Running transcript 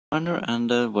And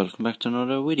welcome back to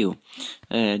another video.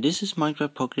 This is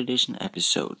Minecraft Pocket Edition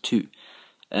episode 2.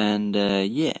 And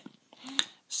yeah,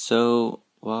 so,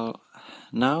 well,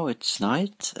 now it's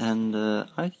night, and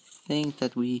I think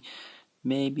that we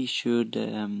maybe should,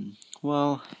 go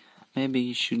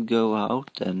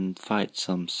out and fight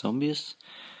some zombies.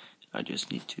 I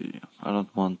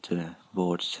don't want to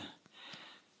board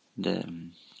the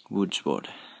wood sword.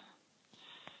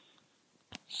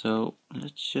 So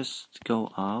let's just go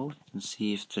out and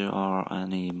see if there are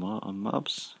any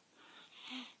mobs.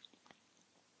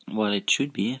 Well, it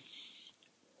should be.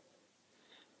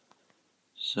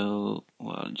 So,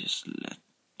 well, just let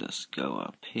us go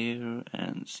up here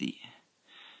and see.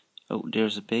 Oh,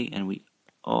 there's a pig, and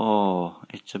oh,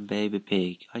 it's a baby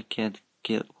pig. I can't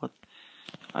kill what?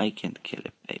 I can't kill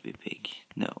a baby pig.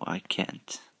 No, I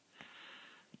can't.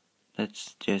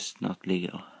 That's just not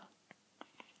legal.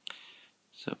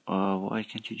 So, why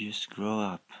can't you just grow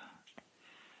up?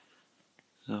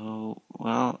 So,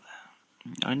 well,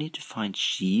 I need to find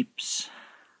sheeps.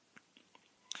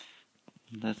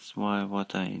 That's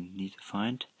what I need to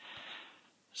find.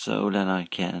 So then I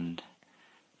can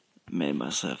make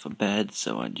myself a bed.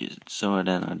 So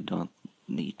then I don't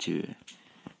need to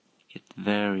get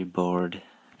very bored.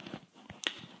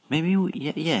 Maybe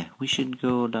we should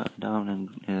go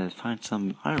down and find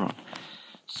some iron.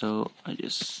 So I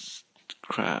just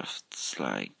craft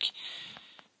like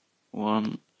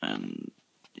one and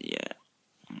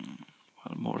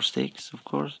more sticks, of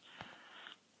course.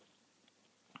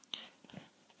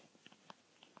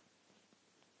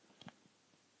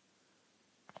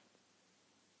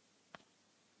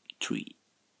 Tree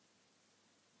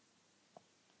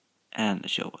and a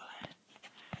shovel.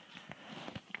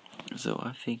 So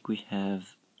I think we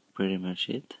have pretty much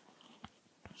it.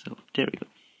 So there we go.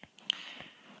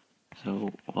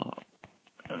 So well,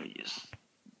 I just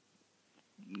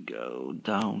go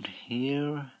down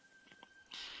here,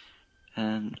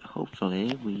 and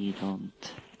hopefully we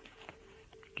don't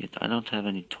get. I don't have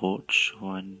any torch, so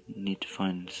I need to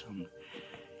find some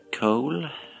coal.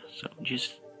 So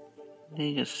just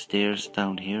dig a stairs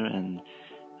down here, and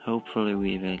hopefully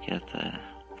we will get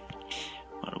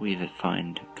we will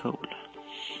find coal.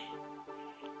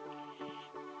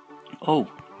 Oh,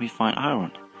 we find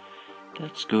iron.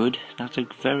 That's good. That's a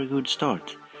very good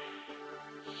start.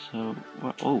 So,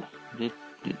 well, oh, this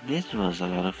was a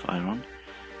lot of iron.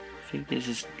 I think this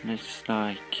is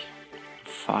like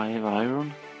 5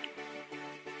 iron.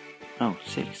 No,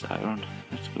 6 iron.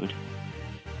 That's good.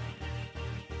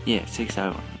 Yeah, 6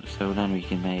 iron. So then we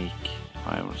can make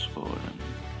iron sword.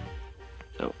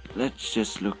 So let's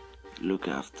just look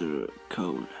after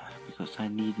coal, because I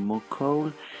need more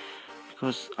coal,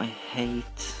 because I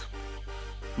hate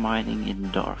mining in the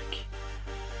dark.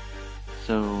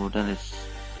 So then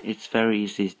it's very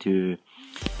easy to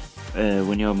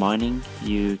when you're mining,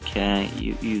 you can't.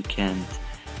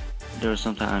 There are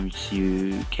sometimes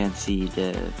you can't see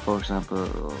for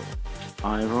example,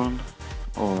 iron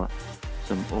or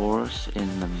some ores in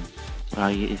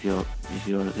like if you're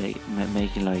like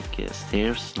making like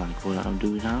stairs, like what I'm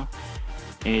doing now.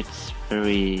 It's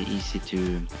very easy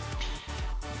to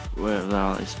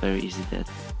it's very easy that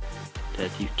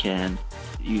you can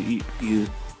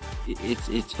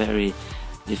it's very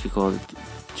difficult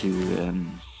to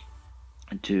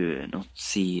not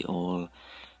see all,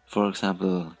 for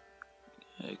example,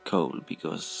 coal,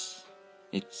 because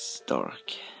it's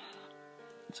dark.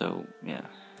 So yeah.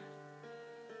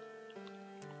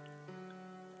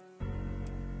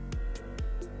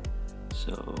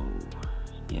 So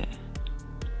yeah,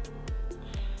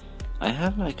 I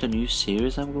have like a new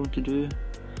series I'm going to do.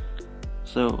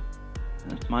 So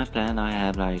that's my plan. I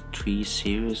have like 3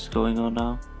 series going on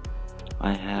now.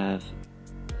 I have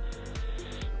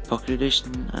Pocket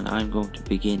Edition, and I'm going to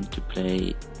begin to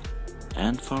play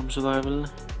Ant Farm Survival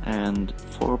and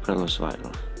 4-Player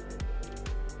Survival.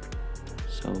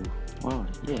 So, well,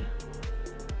 yeah.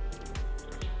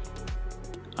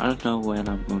 I don't know when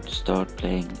I'm going to start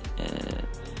playing,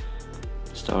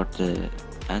 the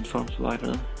Ant Farm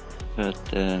Survival,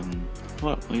 but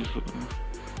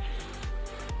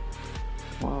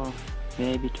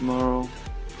maybe tomorrow.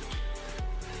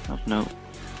 I don't know.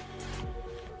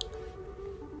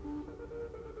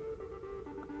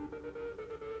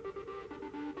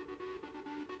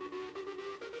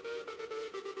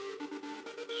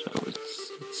 So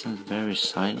it's very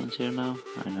silent here now.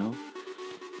 I know,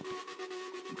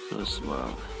 because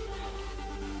well.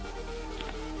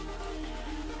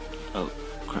 Oh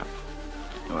crap!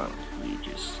 Well, we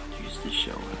just use the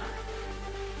shovel.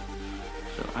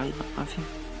 So I think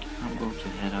I'm going to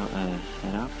head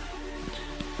up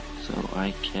so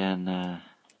I can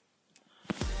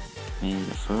made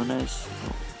a furnace.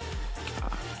 Oh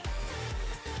god.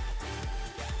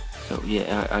 So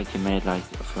yeah, I can make like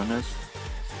a furnace.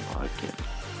 So I can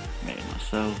make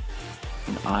myself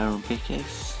an iron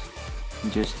pickaxe,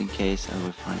 just in case I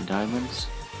will find diamonds.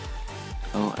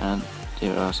 Oh, and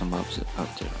there are some mobs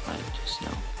out there, I just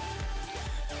know.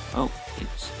 Oh,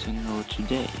 it's 10:02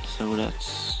 day, so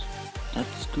that's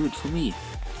good for me,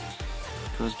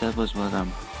 because that was what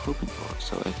I'm hoping for,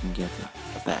 so I can get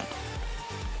a bed.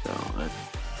 So let's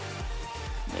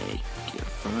make a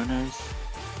furnace,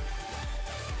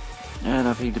 and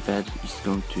I think the bed is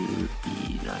going to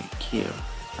be like here,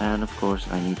 and of course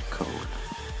I need coal.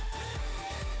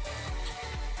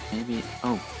 Maybe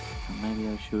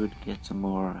I should get some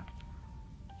more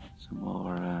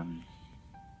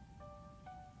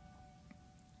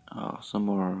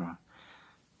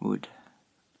wood.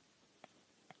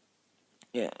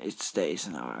 Yeah, it's days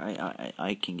now.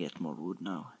 I can get more wood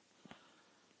now.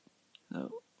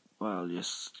 So I'll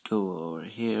just go over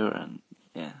here and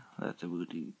yeah,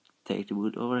 take the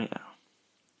wood over here.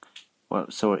 Well,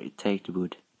 sorry, take the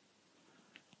wood.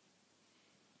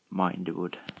 Mine the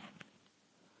wood.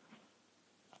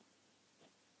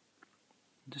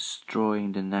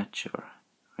 Destroying the nature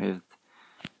with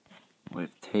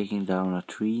taking down a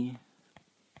tree,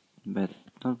 but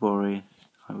don't worry,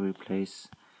 I will place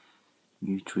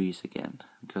new trees again,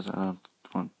 because I don't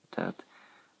want that.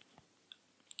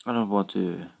 I don't want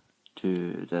to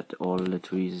that all the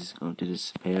trees is going to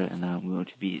disappear, and I'm going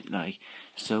to be like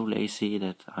so lazy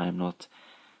that I'm not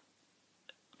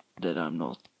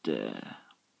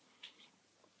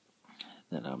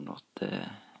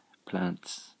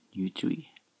plant new tree.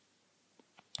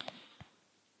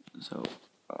 So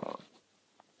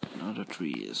another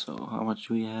tree. So how much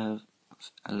do we have?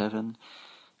 11.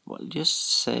 Well,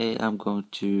 just say I'm going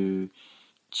to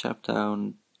chop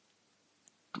down,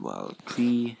 well,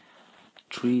 three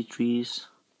trees,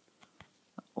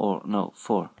 or no,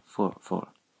 four,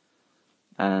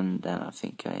 and then I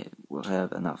think I will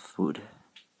have enough wood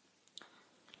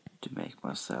to make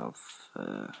myself.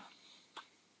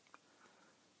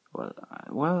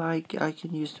 I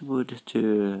can use the wood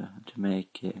to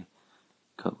make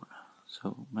coal.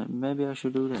 So maybe I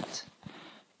should do that.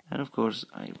 And of course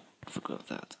I forgot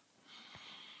that.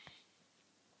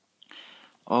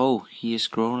 Oh, he is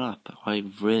grown up. I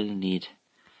really need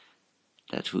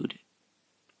that food.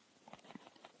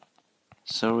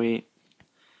 Sorry.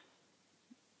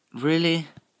 Really?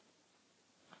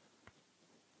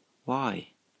 Why?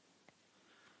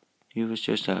 He was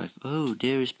just like, oh,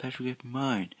 there is Patrick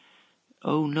mine.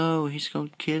 Oh no, he's going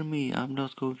to kill me. I'm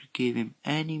not going to give him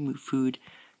any food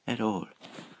at all.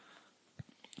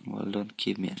 Well, don't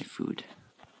give me any food.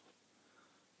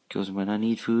 Because when I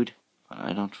need food,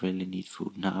 I don't really need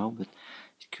food now, but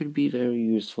it could be very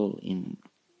useful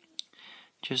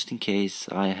just in case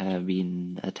I have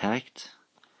been attacked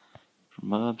from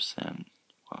mobs and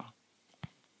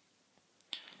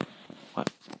what?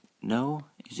 No,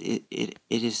 it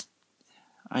is.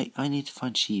 I need to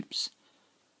find sheeps.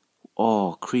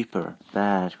 Oh, creeper,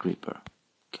 bad creeper.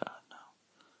 God no.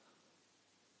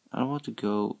 I don't want to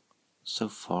go so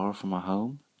far from my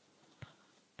home,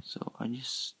 so I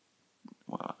just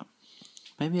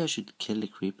maybe I should kill the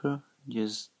creeper.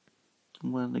 Just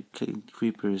when the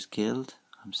creeper is killed,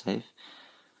 I'm safe.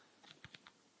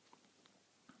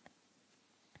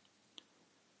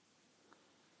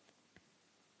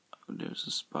 Oh, there's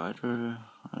a spider.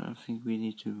 I don't think we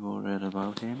need to worry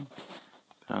about him.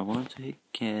 But I want to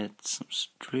get some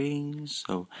strings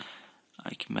so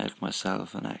I can make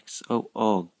myself an axe.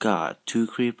 Oh god, 2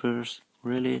 creepers?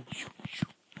 Really?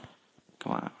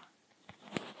 Come on.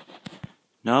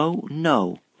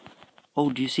 No. Oh,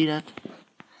 do you see that?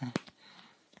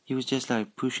 He was just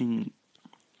like pushing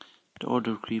the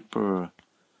other creeper.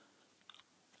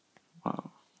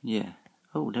 Wow, yeah.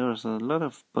 Oh, there was a lot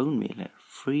of bone meal here.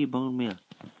 3 bone meal.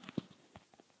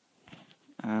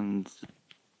 And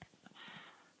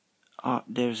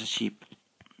there's a sheep.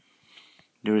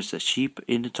 There is a sheep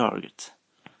in the target.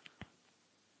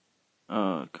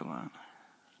 Oh, come on.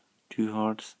 2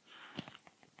 hearts.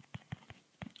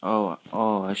 Oh,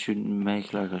 I should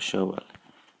make like a shovel.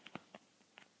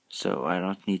 So I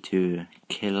don't need to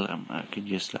kill them. I can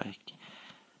just like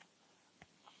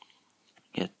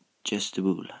get just the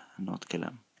wool and not kill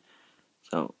them.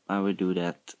 So I will do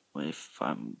that if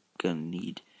I'm gonna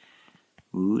need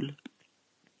wool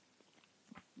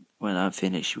when I'm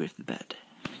finished with the bed,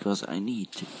 because I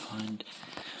need to find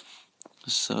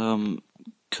some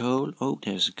coal. Oh,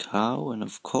 there's a cow, and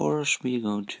of course we're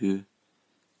going to.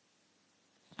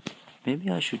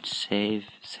 Maybe I should save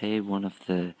one of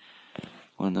the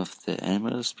one of the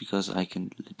animals, because I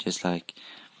can just like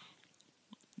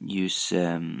use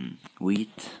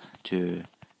wheat to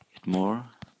get more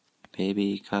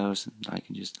baby cows, and I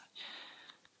can just,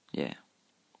 yeah,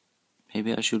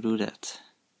 maybe I should do that.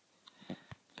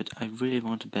 But I really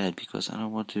want a bed because I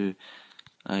don't want to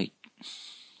like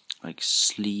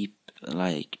sleep,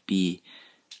 like be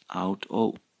out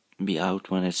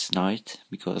when it's night,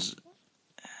 because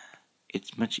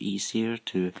it's much easier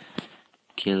to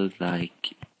kill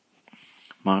like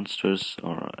monsters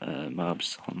or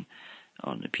mobs on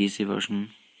the PC version.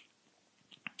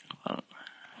 Well,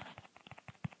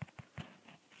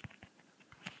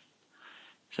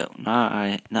 so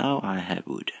now I have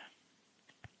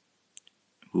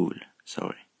wool,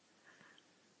 sorry.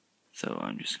 So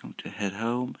I'm just going to head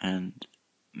home and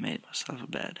make myself a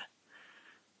bed.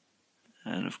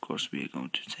 And of course we are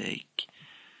going to take,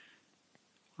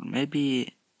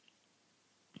 maybe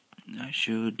I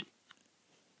should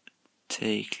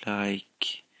take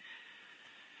like,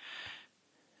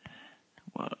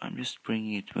 well, I'm just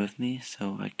bringing it with me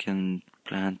so I can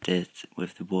plant it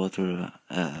with the water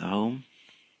home.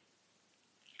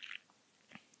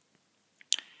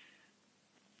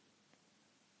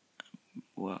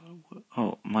 Well,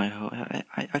 oh, my home,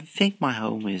 I think my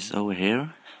home is over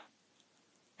here.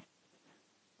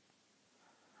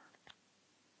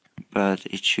 But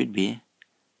it should be.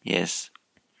 Yes.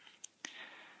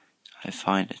 I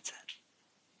find it.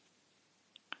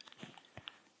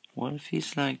 What if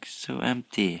it's like so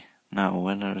empty now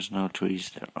when there's no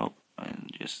trees there? Oh, I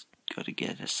just gotta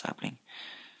get a sapling.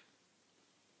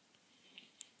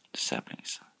 The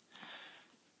saplings.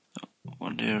 Oh,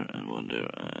 one there,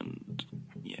 and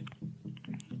yeah.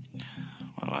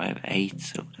 Well, I have 8,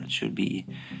 so that should be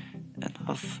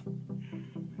enough.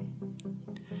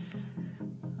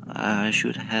 I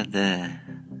should have the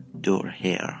door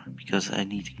here because I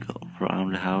need to go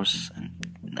around the house, and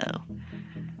no,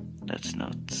 that's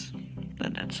not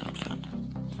fun.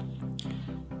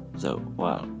 So,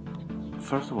 well,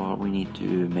 first of all we need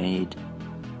to made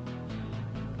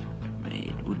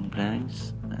wooden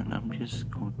planks, and I'm just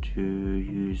going to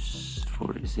use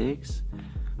 46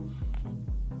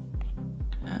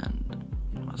 and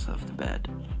get myself the bed.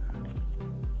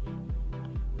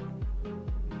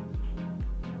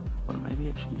 Well,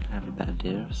 maybe I should have a bed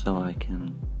there so I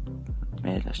can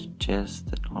make a chest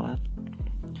and all that.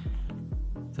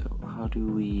 So how do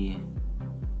we...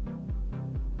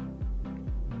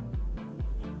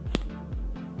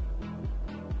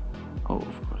 Oh,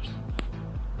 of course.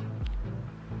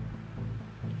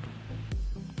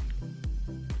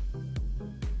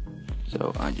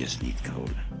 So I just need coal.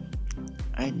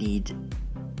 I need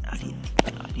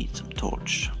some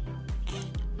torch.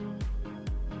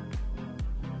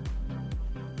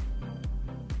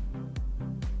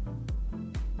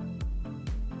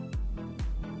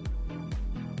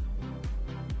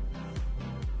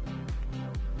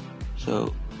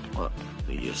 So, well,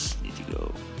 we just need to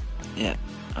go. Yeah,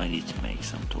 I need to make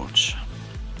some torch.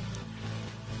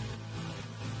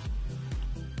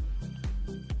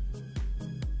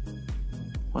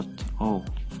 What? Oh,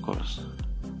 of course.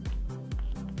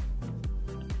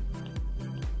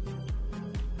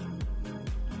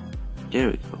 There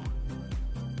we go.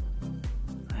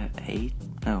 I have 8.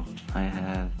 No, I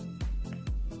have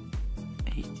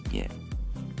 8. Yeah.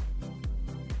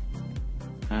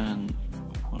 And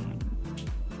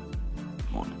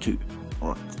 2.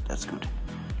 Alright, that's good.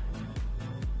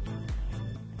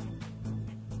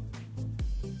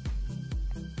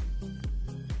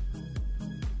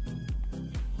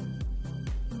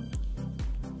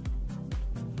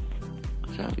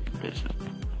 So we can place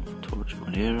a torch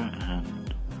one here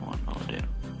and one over there.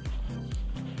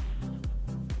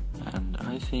 And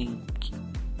I think,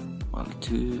 well,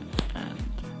 2 and...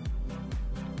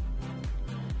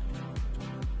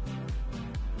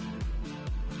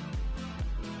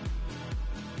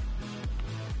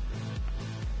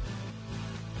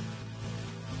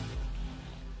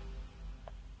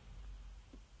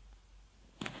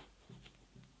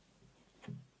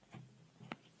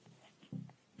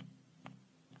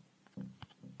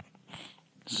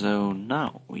 So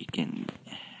now we can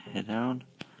head down,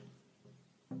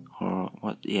 or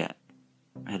what, yeah,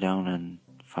 head down and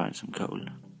find some coal.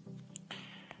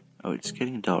 Oh, it's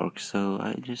getting dark, so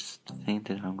I just think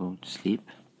that I'm going to sleep.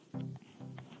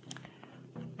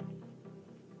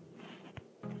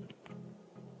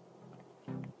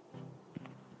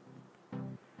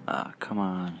 Ah, come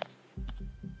on.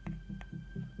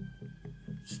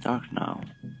 It's dark now.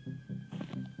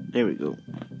 There we go.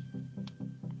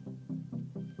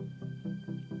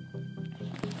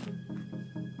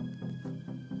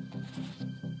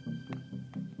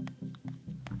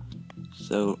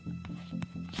 So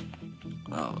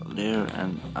there,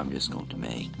 and I'm just going to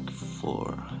make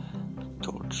 4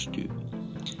 torch too.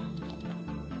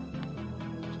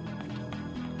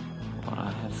 Well,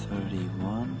 I have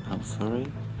 31, I'm 30,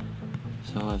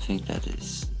 so I think that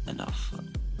is enough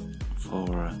for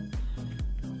a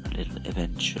little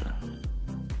adventure.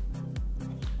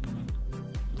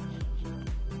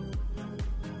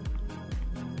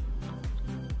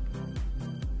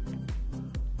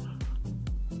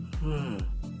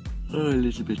 I'm a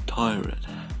little bit tired.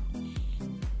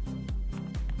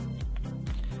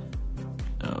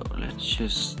 Oh, let's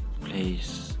just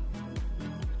place.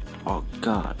 Oh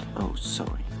God! Oh,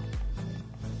 sorry.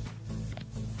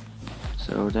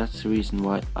 So that's the reason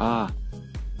why. I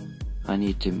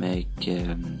need to make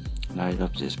light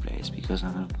up this place because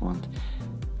I don't want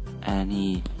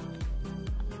any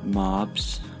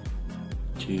mobs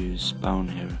to spawn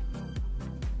here.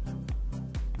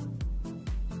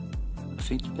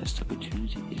 I think the best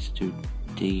opportunity is to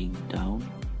digging down.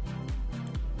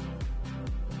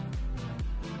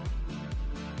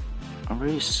 I'm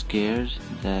really scared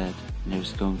that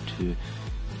there's going to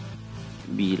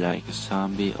be like a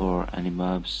zombie or any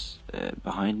mobs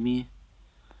behind me,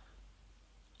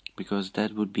 because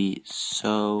that would be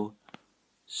so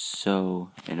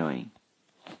annoying.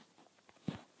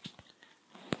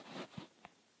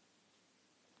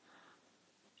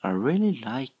 I really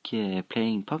like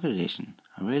playing Pocket Edition.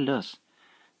 I really does.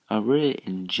 I really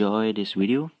enjoy this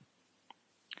video.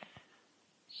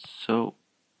 So,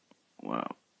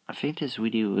 well, I think this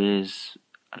video is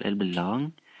a little bit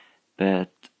long,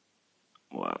 but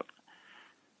well,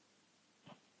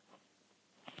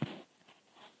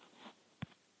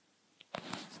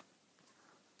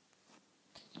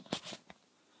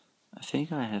 I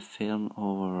think I have filmed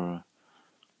over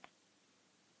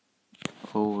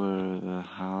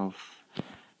half,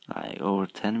 like over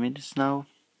 10 minutes now.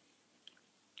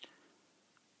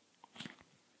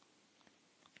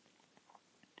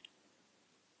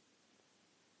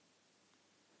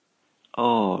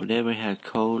 Oh, there we have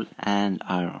coal and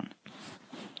iron.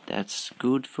 That's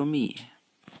good for me.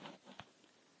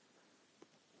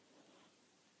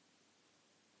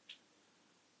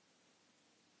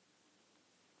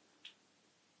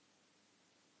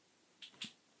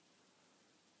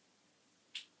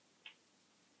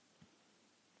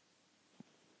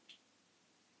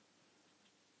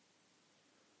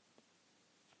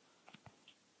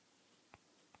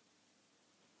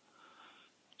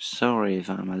 Sorry if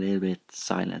I'm a little bit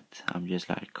silent. I'm just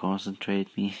like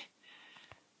concentrate me.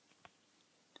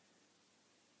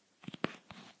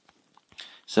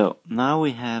 So now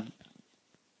we have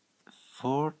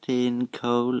 14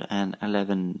 coal and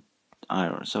 11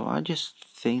 iron. So I just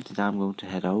think that I'm going to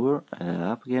head over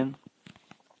up again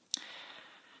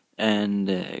and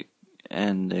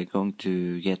going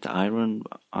to get iron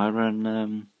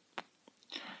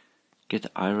get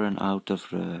iron out of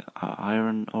the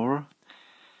iron ore,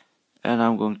 and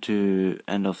I'm going to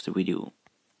end off the video,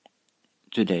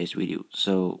 today's video.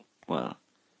 So well,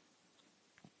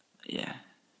 yeah.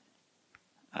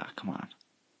 Come on.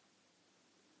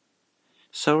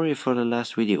 Sorry for the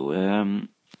last video.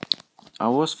 I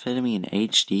was filming in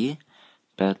HD,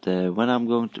 but when I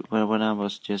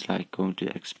was just like going to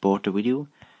export the video,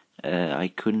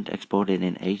 I couldn't export it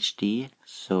in HD,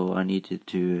 so I needed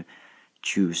to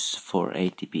choose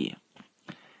 480p.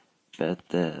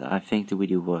 But I think the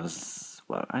video was,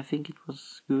 well, I think it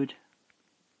was good.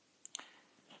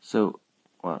 So,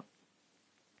 well,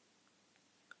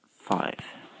 5.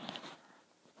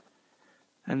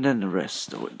 And then the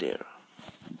rest over there.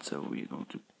 So we're going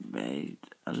to make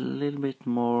a little bit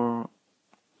more,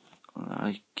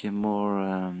 like a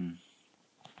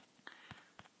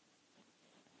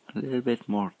little bit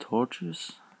more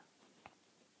torches.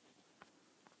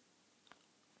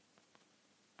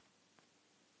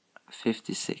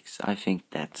 $56. I think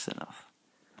that's enough.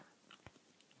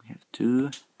 We have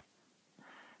 2.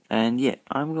 And yeah,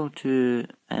 I'm going to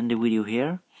end the video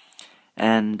here.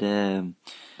 And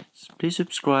please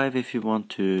subscribe if you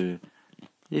want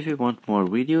more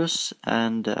videos.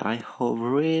 And I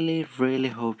really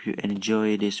hope you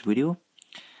enjoy this video.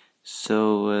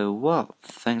 So well,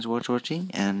 thanks for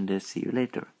watching, and see you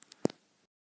later.